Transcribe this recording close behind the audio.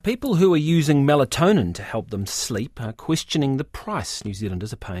People who are using melatonin to help them sleep are questioning the price New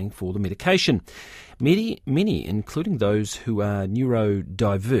Zealanders are paying for the medication. Many, including those who are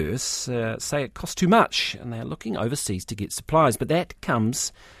neurodiverse, say it costs too much and they're looking overseas to get supplies. But that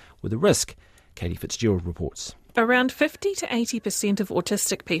comes with a risk. Katie Fitzgerald reports. Around 50 to 80% of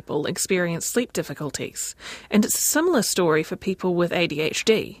autistic people experience sleep difficulties, and it's a similar story for people with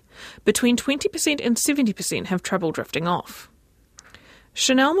ADHD. Between 20% and 70% have trouble drifting off.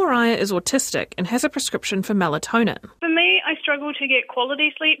 Chanel Mariah is autistic and has a prescription for melatonin. For me, I struggle to get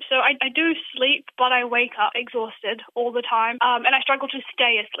quality sleep, so I do sleep, but I wake up exhausted all the time, and I struggle to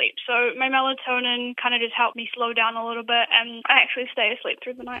stay asleep. So my melatonin kind of just helped me slow down a little bit, and I actually stay asleep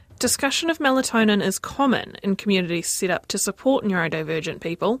through the night. Discussion of melatonin is common in communities set up to support neurodivergent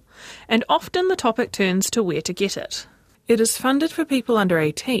people, and often the topic turns to where to get it. It is funded for people under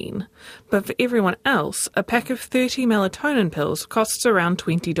 18, but for everyone else, a pack of 30 melatonin pills costs around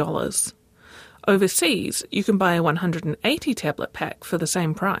 $20. Overseas, you can buy a 180-tablet pack for the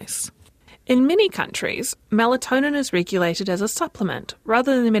same price. In many countries, melatonin is regulated as a supplement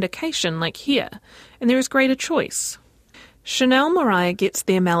rather than a medication like here, and there is greater choice. Chanel Mariah gets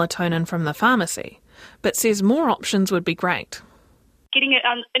their melatonin from the pharmacy, but says more options would be great. Getting it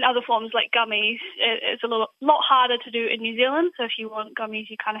in other forms like gummies is a lot harder to do in New Zealand, so if you want gummies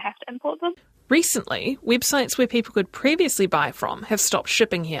you kind of have to import them. Recently, websites where people could previously buy from have stopped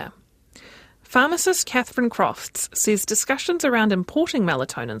shipping here. Pharmacist Catherine Crofts says discussions around importing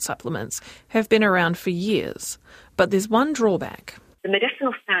melatonin supplements have been around for years, but there's one drawback. The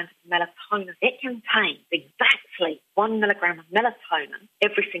medicinal standard melatonin, it contains exactly 1 milligram of melatonin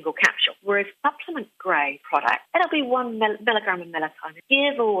every single capsule, whereas supplement-grade product, it'll be 1 milligram of melatonin,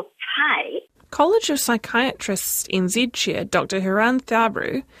 give or take. College of Psychiatrists NZ Chair Dr. Hiran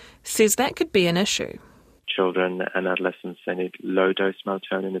Thabru says that could be an issue. Children and adolescents, they need low-dose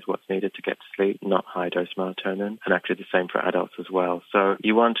melatonin is what's needed to get to sleep, not high-dose melatonin, and actually the same for adults as well. So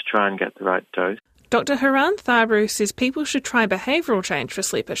you want to try and get the right dose. Dr. Hiran Thabru says people should try behavioural change for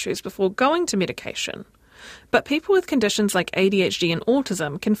sleep issues before going to medication. But people with conditions like ADHD and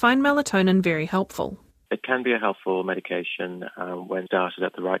autism can find melatonin very helpful. It can be a helpful medication when started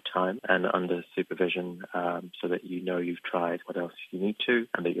at the right time and under supervision so that you know you've tried what else you need to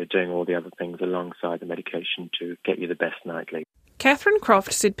and that you're doing all the other things alongside the medication to get you the best nightly. Catherine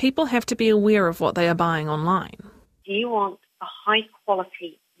Croft said people have to be aware of what they are buying online. Do you want a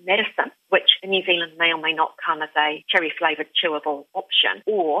high-quality medicine, which in New Zealand may or may not come as a cherry-flavoured chewable option,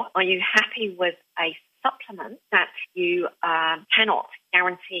 or are you happy with a supplement that you cannot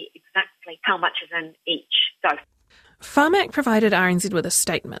guarantee exactly how much is in each dose? Pharmac provided RNZ with a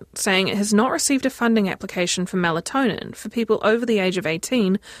statement saying it has not received a funding application for melatonin for people over the age of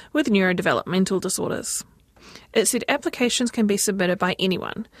 18 with neurodevelopmental disorders. It said applications can be submitted by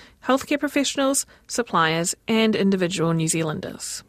anyone, healthcare professionals, suppliers and individual New Zealanders.